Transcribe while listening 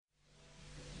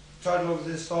title of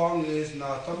this song is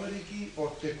Matariki o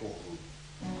Te Pou.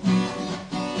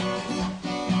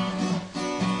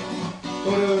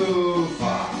 Toru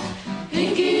wha.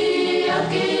 Hiki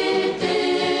ake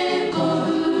te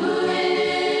kou e.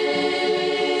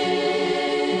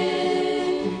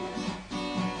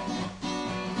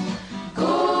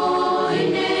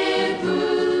 Koine pu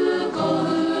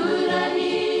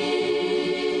kourani.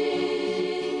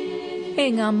 E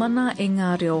ngā mana e ngā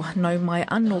reo nau mai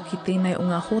anō ki tēnei o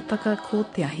ngā hōtaka ko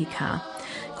Te Ahi Kā.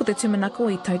 Ko te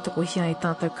tumanako I tautoko hia I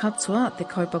tātou katoa, te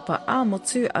kaupapa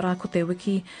ā-motu, arā ko te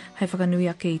wiki, hei whakanui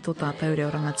ake I tō tātou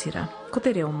reo rangatira. Ko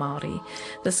te reo Māori.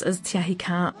 This is Te Ahi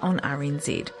Kā on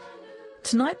RNZ.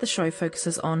 Tonight the show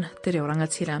focuses on te reo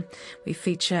rangatira. We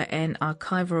feature an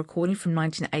archival recording from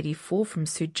 1984 from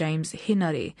Sir James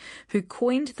Henare, who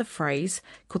coined the phrase,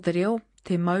 ko te reo,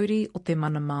 te mauri o te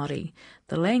mana Māori.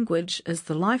 The language is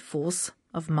the life force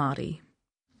of Māori.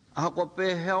 Ahako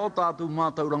pēhea o tātou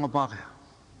mātou rangapākea,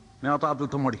 mea tātou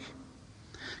tamariki.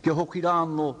 Kia hoki rā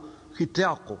anō ki te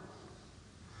ako.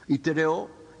 I te reo,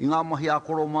 I ngā mahi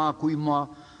akoro mā kui mā,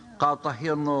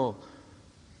 kātahi anō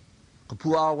ka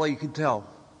puāwai ki te ao,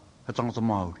 he tangata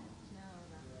Māori.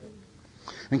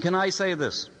 And can I say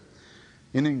this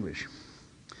in English?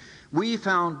 We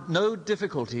found no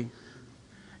difficulty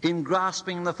in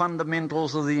grasping the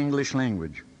fundamentals of the English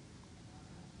language.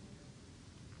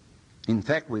 In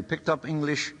fact, we picked up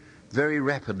English very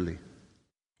rapidly.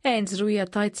 And Ruia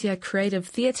Taitia Creative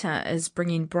Theatre is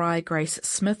bringing Bri Grace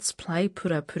Smith's play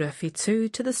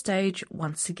Purapurawhetu to the stage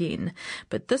once again,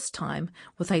 but this time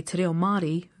with a te reo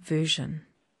Māori version.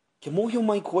 Ke mōhio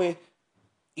mai koe,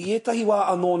 I etahi wā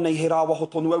anō nei he rāwaho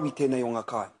tonu au I tēnei o ngā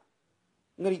kai.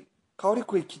 Ngari, kaore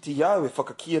koe ki te iau e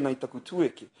whakakia nei taku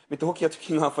tueke, me te hoki atu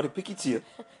ki ngā whare pikitia.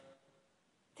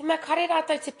 Te mea kare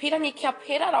rātou te pirangi kia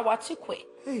pērā rawa atu koe.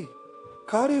 Hei,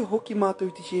 kāre hoki mātou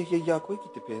te hiehia ia koe ki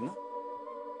te pēna.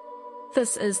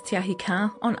 This is Te Ahi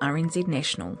Kā on RNZ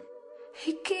National.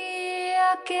 Hiki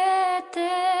ake te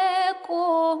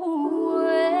kou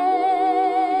e.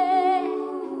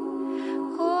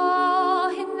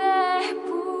 Koine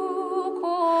pu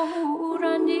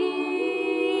kourani.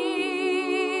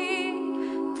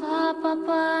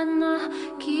 Tāpapana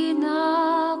ki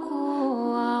nā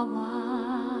koawa.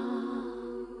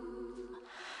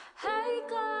 Hei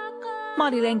kaka.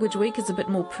 Māori Language Week is a bit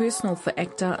more personal for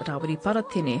actor Rawiri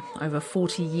Paratene. Over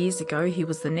 40 years ago, he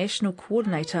was the national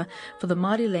coordinator for the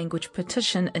Māori Language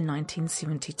Petition in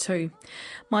 1972.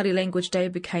 Māori Language Day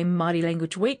became Māori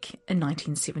Language Week in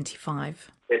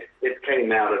 1975. It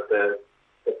came out of the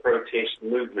protest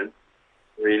movement,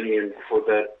 really, and for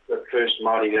the first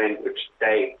Māori Language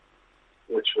Day,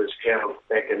 which was held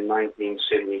back in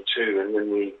 1972, and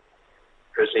when we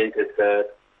presented the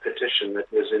petition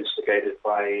that was instigated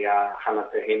by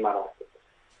Hanata Hemara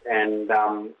and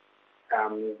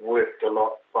worked a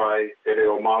lot by the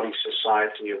Reo Māori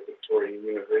Society of Victoria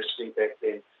University back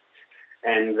then.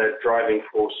 And the driving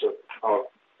force of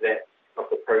the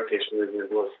protest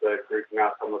movement was the group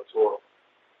Ngā Tamatoa.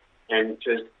 And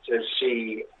to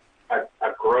see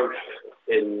a growth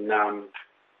in, to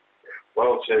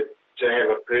have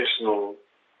a personal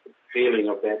feeling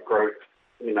of that growth,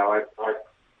 you know,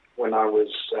 when I was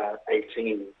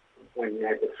 18, when we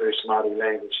had the first Māori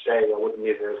Language Day, I would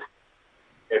never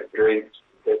have dreamt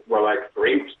that, well, I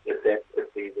dreamt that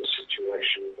would be the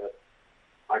situation, but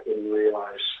I didn't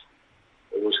realise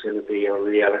it was going to be a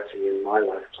reality in my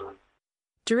lifetime.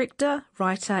 Director,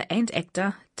 writer and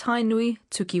actor Tainui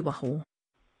Tukiwaho.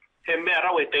 He mea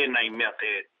rau e tēnei mea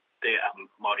te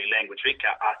Māori Language Week,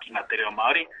 ka ākina te reo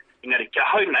Māori. Engari, kia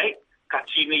hau nei, ka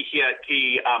tini hia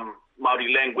ki Māori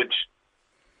Language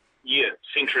year,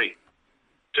 century,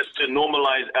 just to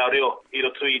normalise our reo I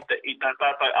roto I tā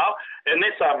tātou ao. And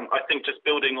that's, I think, just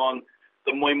building on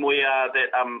the moemoea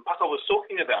that Paka was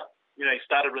talking about. You know, he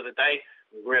started with a day,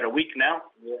 we're at a week now,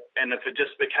 and if it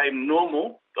just became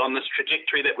normal on this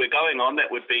trajectory that we're going on, that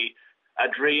would be a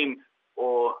dream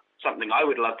or something I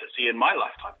would love to see in my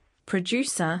lifetime.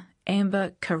 Producer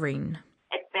Amber Kareen.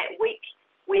 It's that week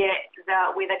where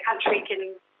the country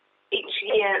can each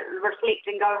year reflect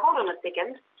and go, hold on a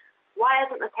second, why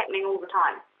isn't this happening all the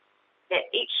time?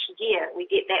 That each year we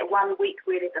get that 1 week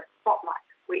where there's a spotlight,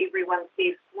 where everyone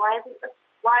says, why isn't this?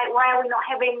 Why are we not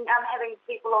having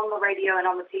people on the radio and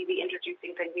on the TV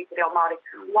introducing things to Reo Māori?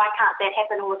 Why can't that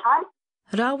happen all the time?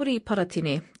 Rawiri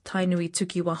Paratene, Tainui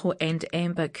Tukiwaho and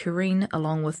Amber Kareen,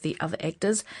 along with the other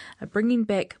actors, are bringing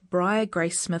back Bri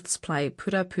Grace Smith's play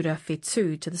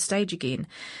Purapurawhetu to the stage again.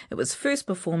 It was first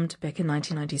performed back in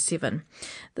 1997.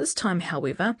 This time,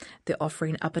 however, they're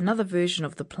offering up another version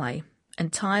of the play.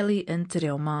 entirely in Te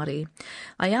Reo Māori.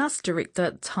 I asked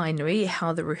director Tainui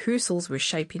how the rehearsals were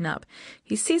shaping up.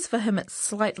 He says for him it's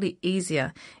slightly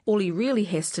easier. All he really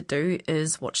has to do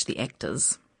is watch the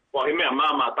actors. Well, he mea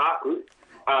māma tāku,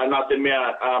 nā te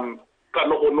mea ka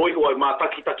noho noiho au mā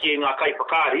taki-taki e ngā kai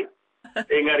whakaari.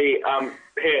 Engari,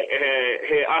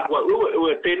 he ahua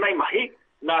ua tēnei mahi,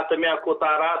 nā te mea ko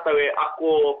tā rātau e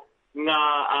ako ngā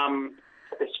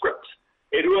script.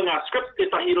 E rua ngā script, te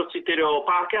tahi iroti te reo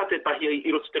Pākehā, te tahi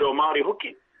iroti te reo Māori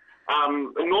hoki.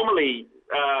 Normally,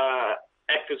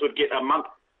 actors would get a month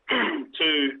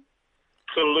to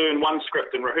learn one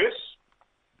script and rehearse.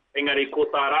 Engari, ko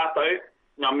tā rātau,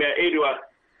 ngā mea e rua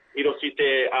iroti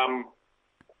te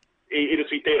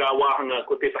rā wāhanga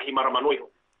ko te tahi marama noiho.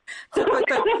 Tō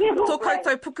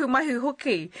koutou puku mahu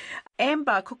hoki.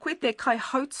 Amber, ko koe te kai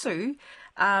hautsu,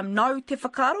 no te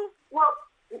whakaaro? Well,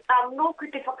 no ku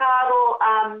te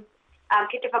whakaaro,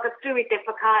 ki te whakatū I te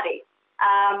whakaare.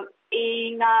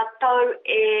 I ngā tau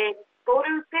e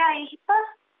toru pēr I hipa,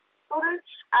 toru,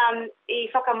 I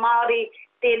whakamāori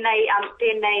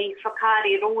tēnei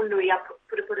whakaare rongonui a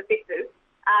Purapurawhetu,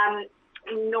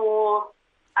 no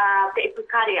te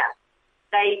Ipukarea.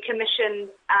 They commissioned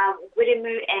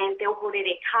Wiremu and Te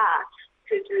Ohorere Kā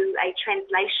to do a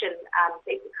translation,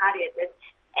 the Ipukarea did.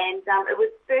 And it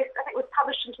was first, I think it was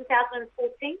published in 2014.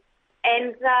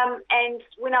 And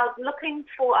when I was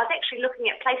actually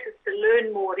looking at places to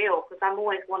learn more reo, because I'm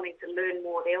always wanting to learn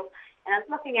more reo. And I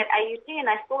was looking at AUT and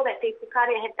I saw that the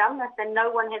Ipukarea had done this and no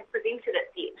one had presented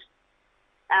it yet.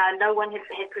 No one had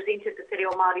presented the Te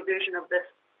Reo Māori version of this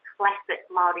classic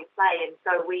Māori play, and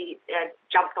so we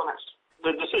jumped on it.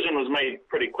 The decision was made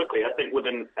pretty quickly. I think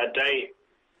within a day,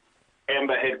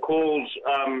 Amber had called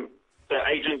the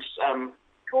agents,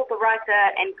 called the writer,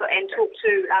 and talked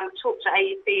to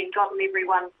AUC and gotten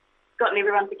everyone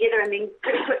together, and then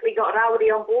pretty quickly got Rawiri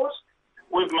on board.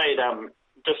 We've made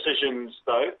decisions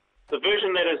though. The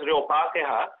version that is Reo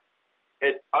Pākehā,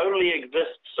 it only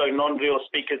exists so non-Reo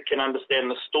speakers can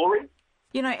understand the story.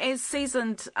 You know, as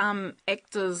seasoned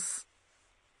actors,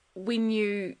 when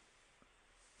you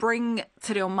bring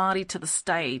Te Reo Māori to the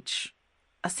stage,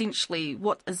 essentially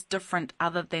what is different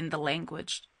other than the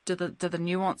language? Do the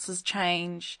nuances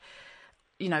change?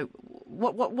 You know,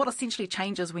 what essentially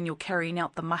changes when you're carrying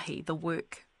out the mahi, the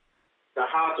work? The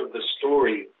heart of the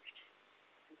story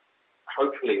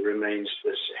hopefully has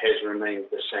remained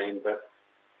the same, but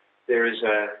there is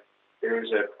a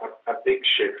big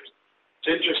shift. It's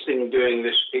interesting doing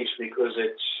this piece because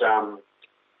it's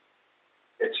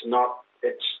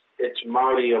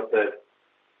Māori of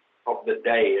the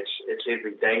day. It's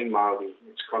everyday Māori.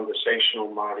 It's conversational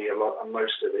Māori,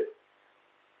 most of it,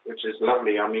 which is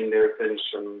lovely. I mean, there have been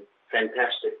some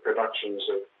fantastic productions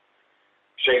of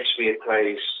Shakespeare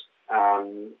plays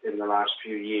in the last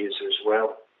few years as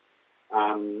well,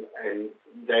 and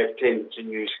they've tended to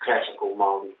use classical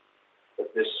Māori,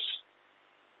 but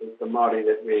the Māori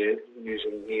that we're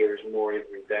using here is more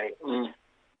everyday.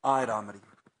 Ai rā, Mari.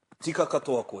 Tika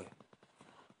katoa koe.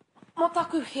 Mō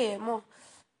taku he, mō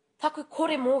taku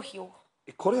kore mōhio.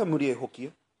 E kore a muri e hoki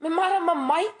e? Me marama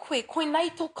mai koe nei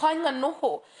tō kainga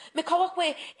noho. Me kawa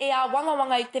koe e a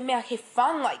wangawanga I te mea he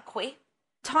whāngai koe.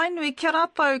 Tainui, kia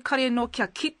rātou kare no kia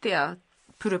kitea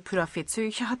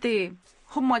Purapurawhetu, kia te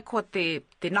homai koa te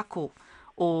nako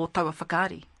o taua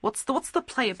whakaari. What's the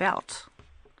play about?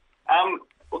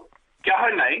 Kia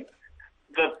hau nei,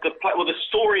 the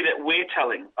story that we're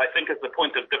telling, I think, is the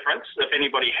point of difference, if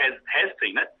anybody has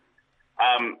seen it.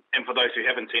 And for those who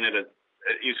haven't seen it, it's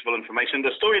useful information.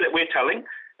 The story that we're telling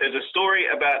is a story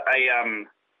about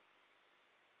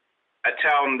a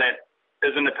town that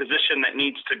is in a position that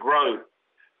needs to grow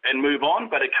and move on,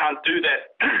 but it can't do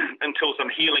that until some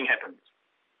healing happens.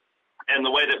 And the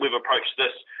way that we've approached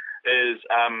this is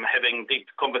having deep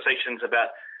conversations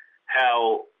about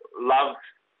how love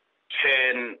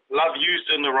used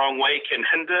in the wrong way can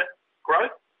hinder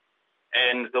growth.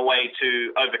 And the way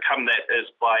to overcome that is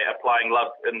by applying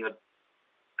love in the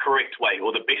correct way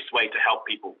or the best way to help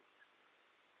people.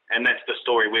 And that's the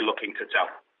story we're looking to tell.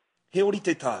 He ori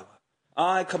te tāua.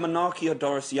 Ai, ka manaaki a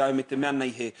Doris Iau me te mea nei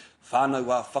he whānau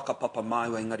a whakapapa mai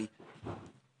o engari.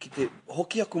 Ki te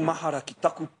hoki aku mahara ki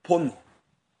taku pono.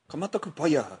 Ka mataku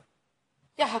pai aha.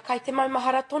 Iaha, kai te mau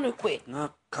mahara tonu koe.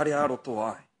 Ngā kare aro tō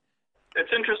ai.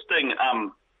 It's interesting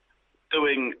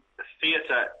doing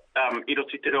theatre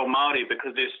iroti te reo Māori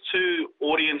because there's two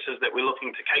audiences that we're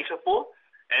looking to cater for,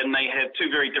 and they have two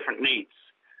very different needs.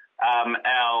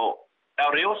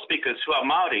 Our reo speakers who are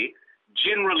Māori,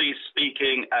 generally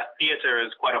speaking, a theatre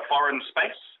is quite a foreign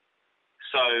space.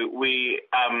 So we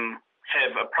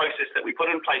have a process that we put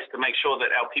in place to make sure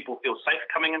that our people feel safe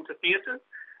coming into theatre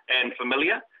and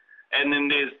familiar. And then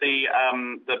there's the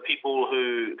people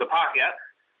the Pākehā,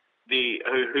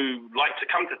 who like to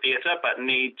come to theatre but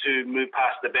need to move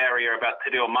past the barrier about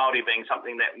Te Reo Māori being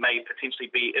something that may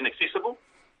potentially be inaccessible.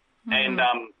 And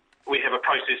we have a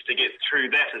process to get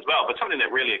through that as well. But something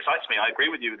that really excites me, I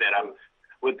agree with you that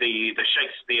with the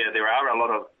Shakespeare, there were a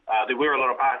lot of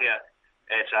Pākehā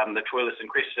at the Toilets and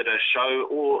Crests at a show.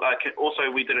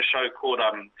 Also, we did a show called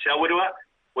Te Awirua,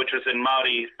 which was in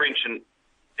Māori, French and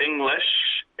English,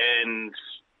 and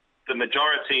the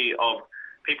majority of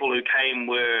people who came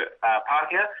were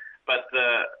Pākehā, but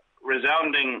the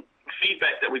resounding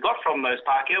feedback that we got from those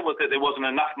Pākehā was that there wasn't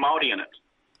enough Māori in it,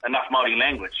 enough Māori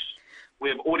language. We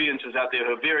have audiences out there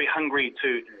who are very hungry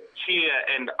to hear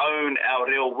and own our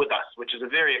reo with us, which is a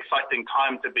very exciting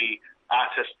time to be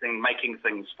artists and making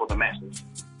things for the masses.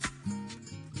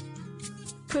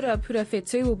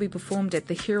 Purapurawhetu will be performed at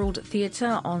the Herald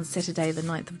Theatre on Saturday the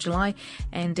 9th of July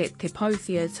and at Te Pou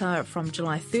Theatre from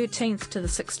July 13th to the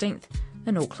 16th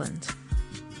in Auckland.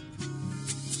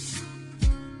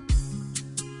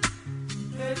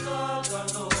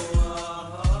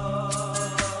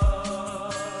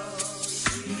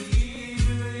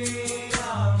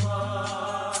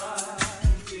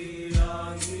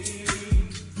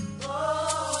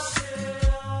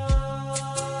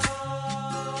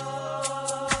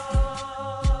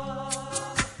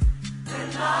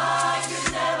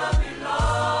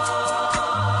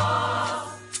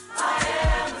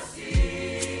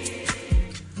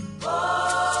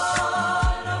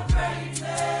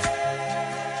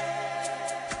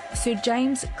 Sir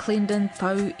James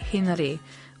Henare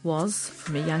was,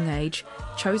 from a young age,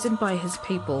 chosen by his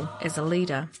people as a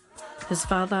leader. His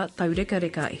father, Taureka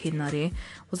Henare,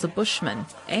 was a bushman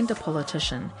and a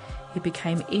politician. He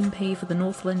became MP for the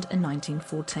Northland in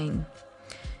 1914.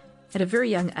 At a very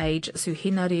young age, Sir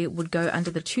Henare would go under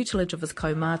the tutelage of his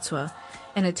kaumātua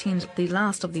and attend the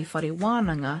last of the whare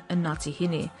wānanga in Ngāti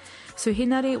Hine. Sir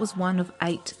Henare was one of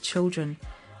 8 children.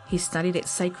 He studied at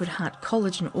Sacred Heart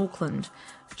College in Auckland.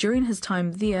 During his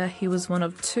time there, he was one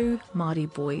of 2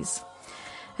 Māori boys.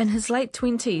 In his late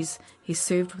 20s, he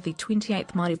served with the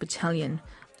 28th Māori Battalion.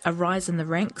 A rise in the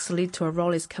ranks led to a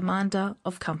role as commander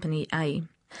of Company A.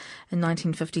 In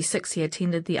 1956, he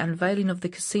attended the unveiling of the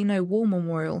Casino War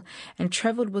Memorial and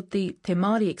travelled with the Te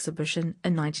Māori exhibition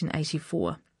in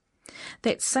 1984.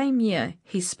 That same year,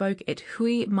 he spoke at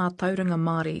Hui Mā Tauranga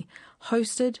Māori,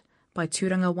 hosted by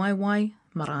Tūranga Waiwai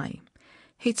Marae.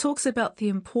 He talks about the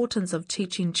importance of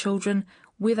teaching children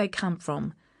where they come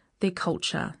from, their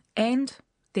culture and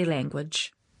their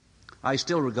language. I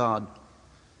still regard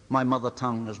my mother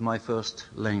tongue as my first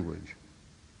language.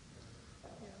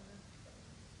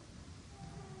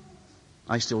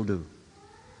 I still do.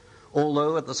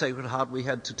 Although at the Sacred Heart we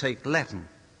had to take Latin.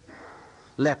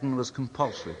 Latin was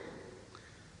compulsory.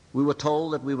 We were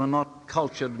told that we were not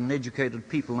cultured and educated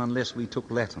people unless we took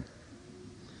Latin.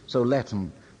 So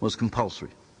Latin was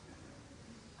compulsory.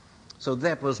 So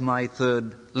that was my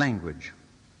third language.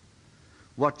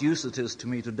 What use it is to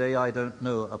me today, I don't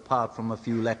know, apart from a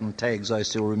few Latin tags I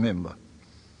still remember.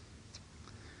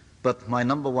 But my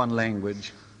number 1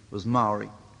 language was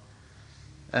Maori,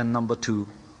 and number 2,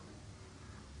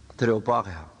 Te Reo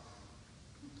Pākehā.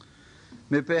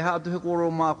 Me pēhā te hekoro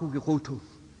māku ki koutou,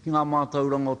 ki ngā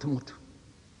mātauranga o te mutu.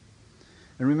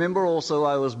 And remember also,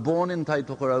 I was born in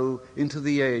Taitokorau into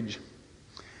the age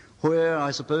where, I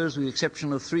suppose, with the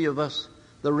exception of 3 of us,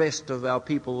 the rest of our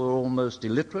people were almost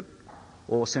illiterate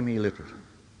or semi-illiterate.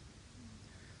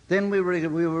 Then we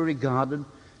were regarded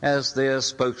as their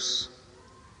spokesman,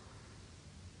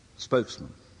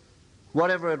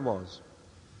 whatever it was.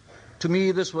 To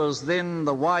me, this was then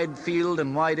the wide field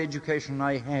and wide education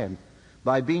I had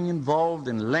by being involved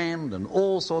in land and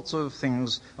all sorts of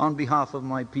things on behalf of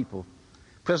my people.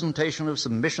 Presentation of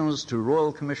submissions to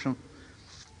Royal Commission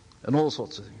and all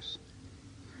sorts of things.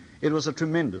 It was a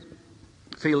tremendous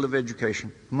field of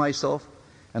education for myself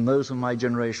and those of my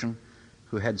generation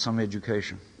who had some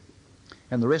education.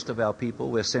 And the rest of our people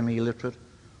were semi-illiterate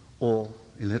or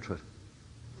illiterate.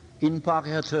 In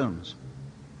Pākehā terms,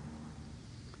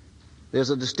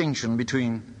 there's a distinction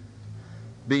between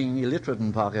being illiterate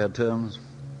in Pākehā terms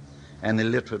and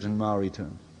illiterate in Maori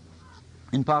terms.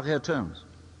 In Pākehā terms,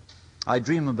 I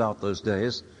dream about those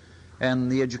days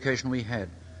and the education we had.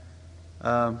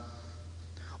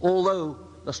 Although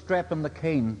the strap and the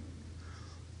cane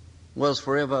was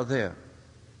forever there.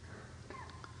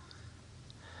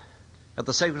 At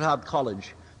the Sacred Heart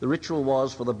College, the ritual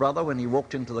was for the brother, when he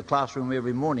walked into the classroom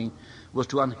every morning, was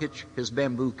to unhitch his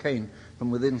bamboo cane from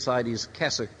within inside his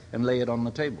cassock and lay it on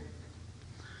the table.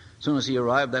 As soon as he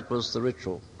arrived, that was the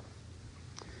ritual.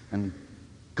 And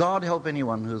God help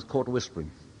anyone who's caught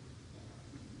whispering.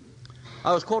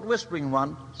 I was caught whispering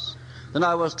once, then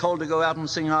I was told to go out and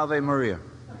sing Ave Maria.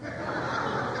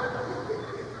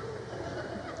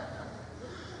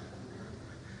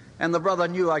 And the brother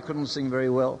knew I couldn't sing very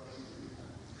well.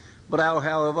 But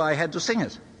however, I had to sing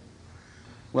it.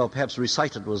 Well, perhaps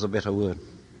recite it was a better word.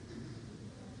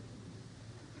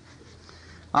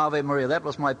 Ave Maria, that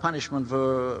was my punishment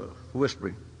for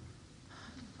whispering.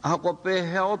 Ako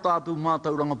pehe o tātou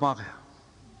mātauranga Pākehā,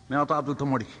 mea tātou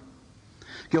tamariki.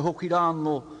 Kia hoki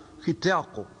rāno ki te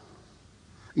ako,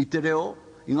 i te reo,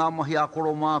 i ngā mahi a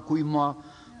koro mā kui mā,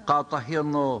 kātahi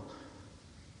anō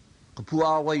ka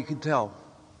puāwai ki te ao,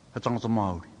 he tangata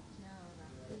Māori.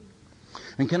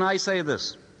 And can I say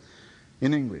this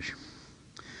in English?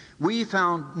 We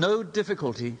found no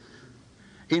difficulty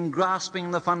in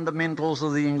grasping the fundamentals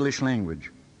of the English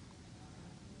language.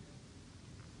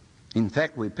 In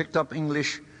fact, we picked up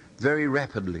English very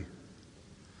rapidly.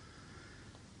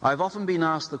 I've often been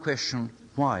asked the question,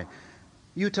 why?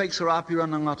 You take Sir Apira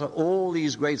Nangata, all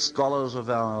these great scholars of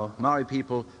our Maori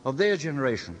people, of their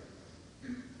generation,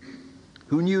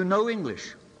 who knew no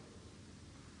English,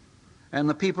 and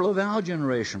the people of our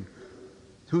generation,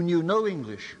 who knew no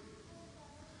English,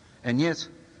 and yet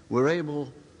were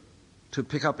able to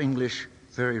pick up English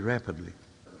very rapidly.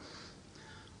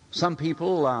 Some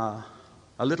people are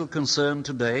a little concerned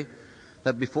today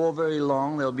that before very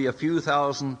long there'll be a few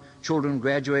thousand children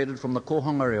graduated from the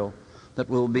kohanga reo that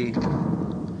will be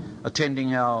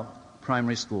attending our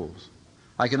primary schools.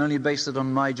 I can only base it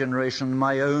on my generation,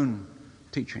 my own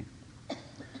teaching.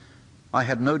 I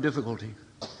had no difficulty.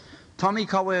 Tommy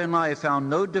Kawe and I found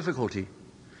no difficulty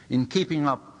in keeping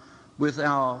up with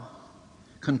our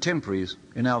contemporaries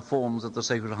in our forms at the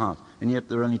Sacred Heart, and yet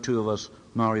there are only two of us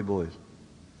Maori boys.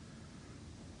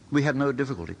 We had no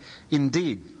difficulty.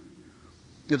 Indeed,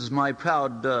 it is my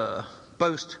proud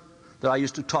boast that I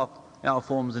used to top our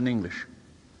forms in English,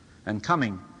 and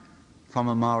coming from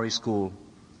a Maori school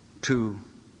to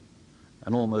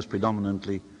an almost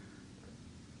predominantly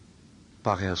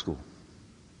Pākehā school.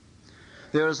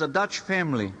 There is a Dutch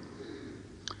family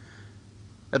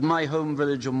at my home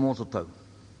village of Motatau.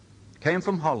 Came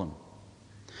from Holland.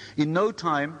 In no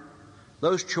time,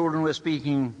 those children were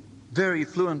speaking very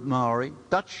fluent Maori,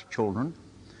 Dutch children,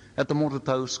 at the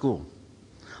Motatau school.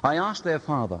 I asked their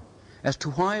father as to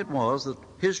why it was that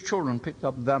his children picked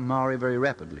up Maori very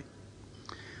rapidly.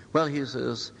 Well, he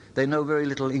says, they know very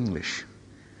little English,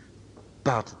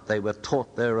 but they were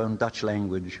taught their own Dutch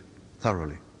language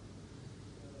thoroughly.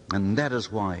 And that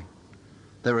is why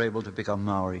they were able to pick up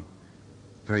Maori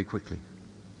very quickly.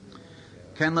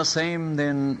 Can the same,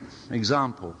 then,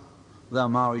 example with our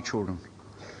Maori children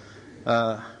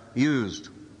used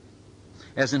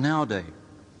as in our day?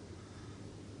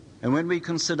 And when we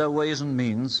consider ways and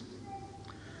means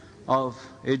of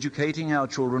educating our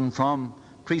children from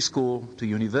preschool to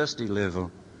university level,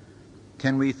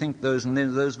 can we think those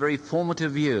very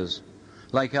formative years,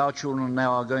 like our children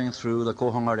now are going through the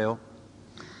kohanga reo,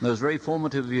 those very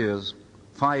formative years,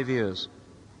 5 years,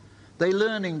 they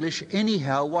learn English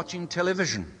anyhow watching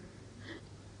television.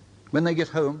 When they get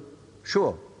home,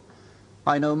 sure.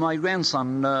 I know my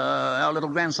grandson, our little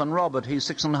grandson Robert, he's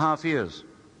 6.5 years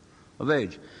of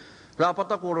age.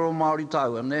 Rapata koro Māori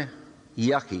tau ane,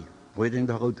 iaki. Waiting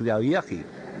to go to our iaki.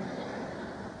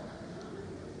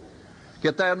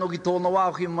 Kia tai anō ki tōna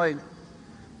wāhi mai,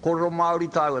 koro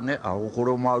Māori tau ane,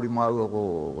 koro Māori mau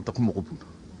o taku mokopuna.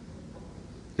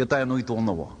 Kia tai anō ki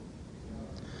tōna wā.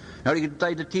 Now you can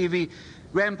take the TV,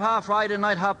 Grandpa, Friday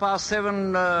night,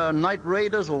 7:30, Night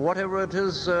Raiders or whatever it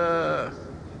is.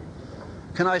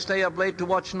 Can I stay up late to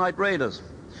watch Night Raiders?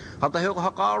 Hata heo ka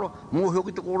hakaro, mō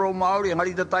ki te koro Māori,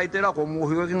 ngari te tai te rako, mō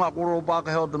heo ki ngā koro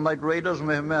Pākehā o the Night Raiders,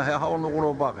 mea he hao no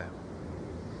koro Pākehā.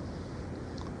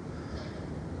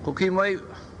 Ko ki mai,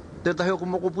 te taheo ko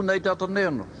mokopuna I tata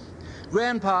neano.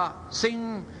 Grandpa,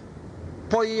 sing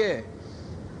poie.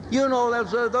 You know,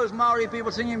 those Maori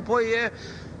people singing poie.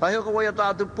 I hope we are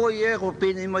to poie ko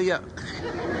pini mai ya.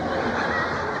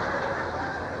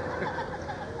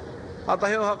 Ata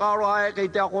heo hakaro ai kei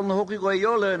te ako no hoki ko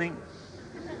you're learning.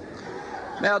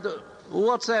 Now,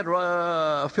 what's that,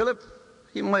 Philip?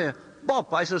 He may,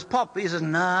 Bop. I says, Pop. He says,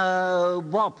 no,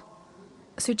 Bop.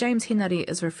 Sir James Henare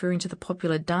is referring to the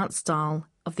popular dance style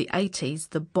of the 80s,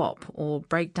 the bop, or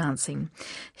breakdancing.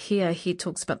 Here he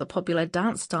talks about the popular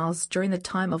dance styles during the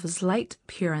time of his late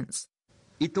parents.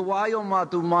 I te wai o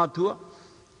mātou mātua,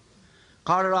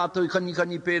 kāre rātou I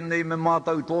kani pēnei me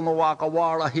mātou tōna wā ka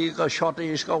wāra he ka shot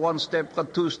is ka 1 step, ka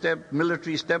 2 step,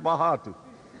 military step a hātu.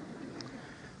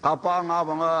 Ka pā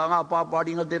ngā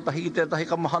pāparinga tētahi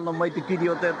ka mahana mai te kiri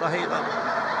o tētahi.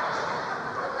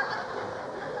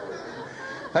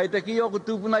 Hei te ki o ku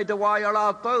tūpuna i te wāia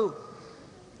rātou,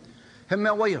 he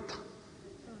mea waiata.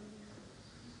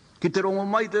 Ki te rongo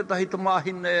mai tētahi te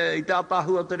māhine i te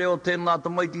atahua te reo tēnā te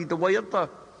maiti i te waiata,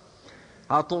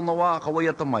 a tōna wā ka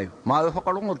waiata mai. Mā e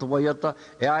whakarongo te waiata,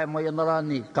 e ae mai ana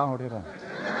rāni, kāore rā.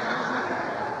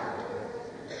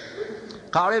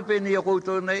 Ka repeni a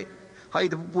koutou nei, hai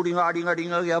te pupuri ngā ringa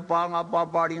kia pā ngā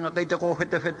pāpāringa, kei te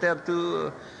kōwhete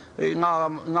atu,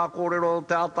 ngā kōrero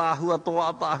te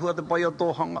atahua te pai o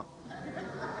tōhanga.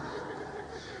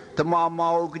 Te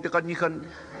māmao ki te kanikani.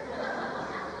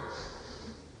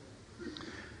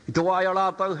 I te wāia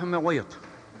rātau he me waiata.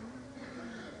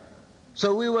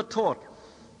 So we were taught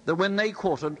that when they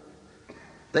courted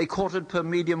per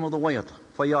medium of the waiata,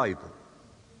 whaiaipo.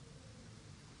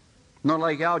 Not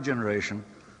like our generation.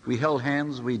 We held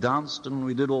hands, we danced, and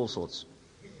we did all sorts.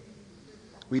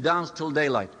 We danced till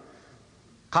daylight.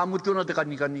 Ka mutuna te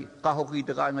kanikani, ka hoki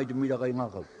te kāingai te mira kai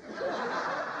ngākau.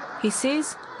 He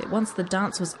says that once the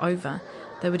dance was over,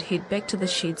 they would head back to the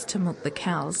sheds to milk the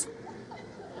cows.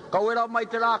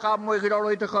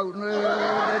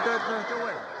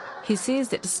 He says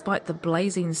that despite the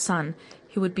blazing sun,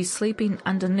 he would be sleeping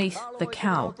underneath the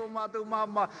cow.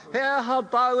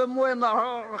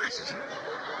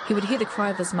 He would hear the cry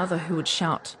of his mother, who would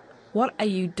shout, "What are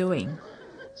you doing?"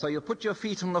 So you put your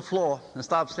feet on the floor and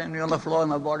start standing on the floor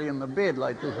and the body in the bed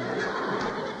like this.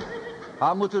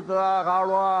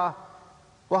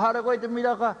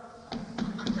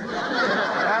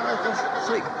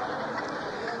 Sleep.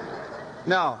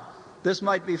 Now, this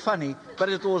might be funny, but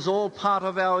it was all part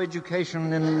of our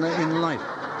education in life,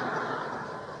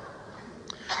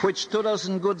 which stood us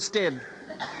in good stead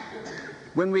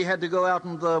when we had to go out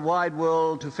in the wide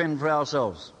world to fend for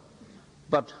ourselves.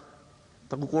 But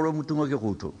takukoro mutunga ki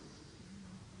koutou.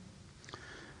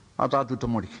 A tātou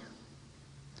tamariki.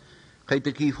 Kei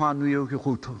te ki whānui o ki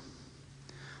koutou.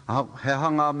 He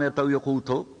hanga mea tau i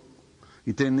koutou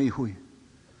i tēnei hui.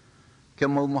 Kia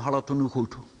maumahara tonu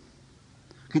koutou.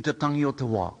 Ki te tangi o te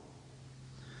wā.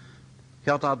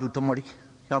 Kia tātou tamariki,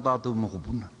 kia tātou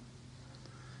mokopuna.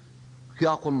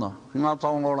 Kia kona, ki ngā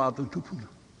taonga o rātou tupuna.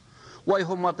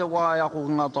 Waiho ma te wā e ako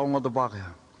ki ngā taonga te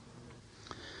Pākehā.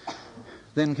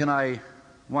 Then can I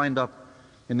wind up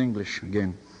in English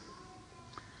again?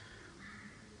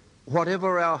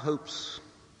 Whatever our hopes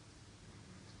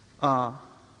are,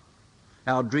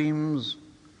 our dreams,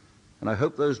 and I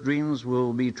hope those dreams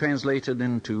will be translated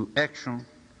into action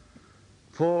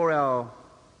for our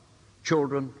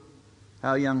children,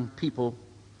 our young people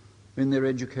in their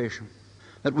education,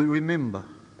 that we remember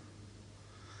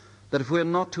that if we're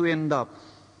not to end up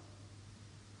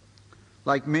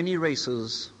like many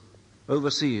races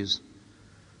overseas,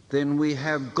 then we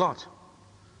have got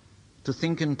to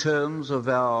think in terms of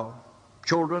our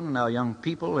children and our young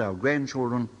people, our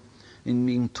grandchildren, in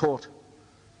being taught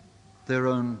their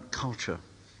own culture.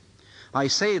 I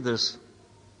say this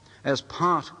as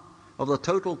part of the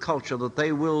total culture that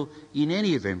they will, in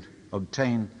any event,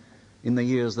 obtain in the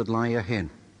years that lie ahead.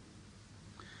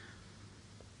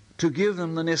 To give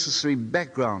them the necessary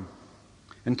background.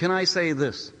 And can I say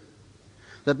this?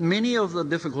 That many of the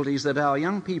difficulties that our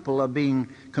young people are being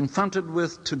confronted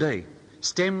with today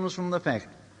stems from the fact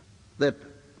that,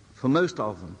 for most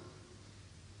of them,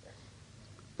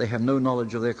 they have no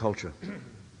knowledge of their culture.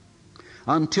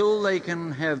 Until they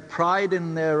can have pride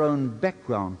in their own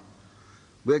background,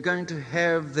 we're going to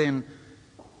have then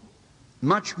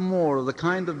much more of the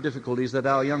kind of difficulties that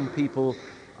our young people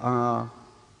are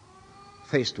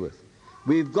faced with.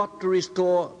 We've got to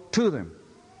restore to them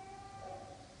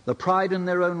the pride in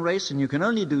their own race, and you can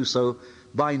only do so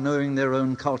by knowing their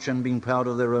own culture and being proud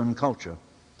of their own culture,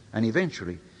 and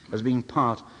eventually as being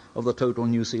part of the total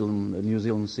New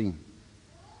Zealand scene.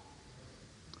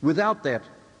 Without that,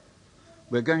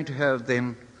 we're going to have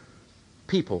then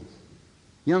people,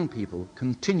 young people,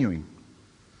 continuing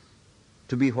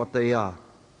to be what they are.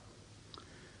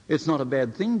 It's not a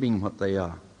bad thing being what they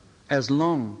are, as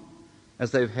long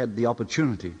as they've had the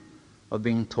opportunity of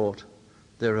being taught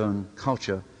their own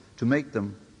culture to make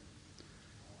them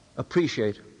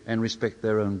appreciate and respect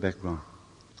their own background.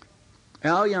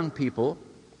 Our young people,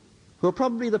 who are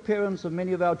probably the parents of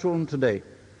many of our children today,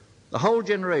 the whole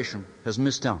generation has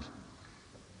missed out.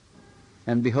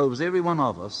 And behoves every one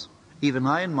of us, even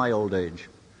I in my old age,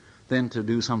 then to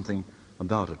do something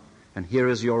about it. And here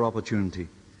is your opportunity,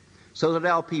 so that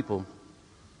our people,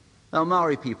 our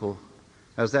Maori people,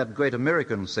 as that great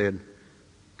American said,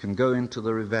 can go into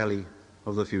the valley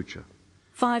of the future.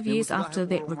 5 years after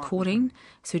that recording,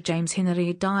 Sir James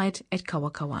Henare died at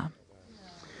Kawakawa.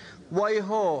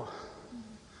 Waiho,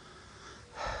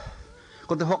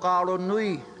 ko te whakaaro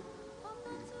nui,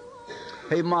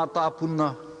 hei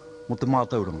mātāpuna mo te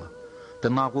mātauranga. Te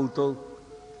nā koutou,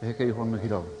 he kei hona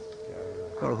hirau.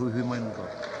 Kara hui mai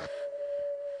nuka.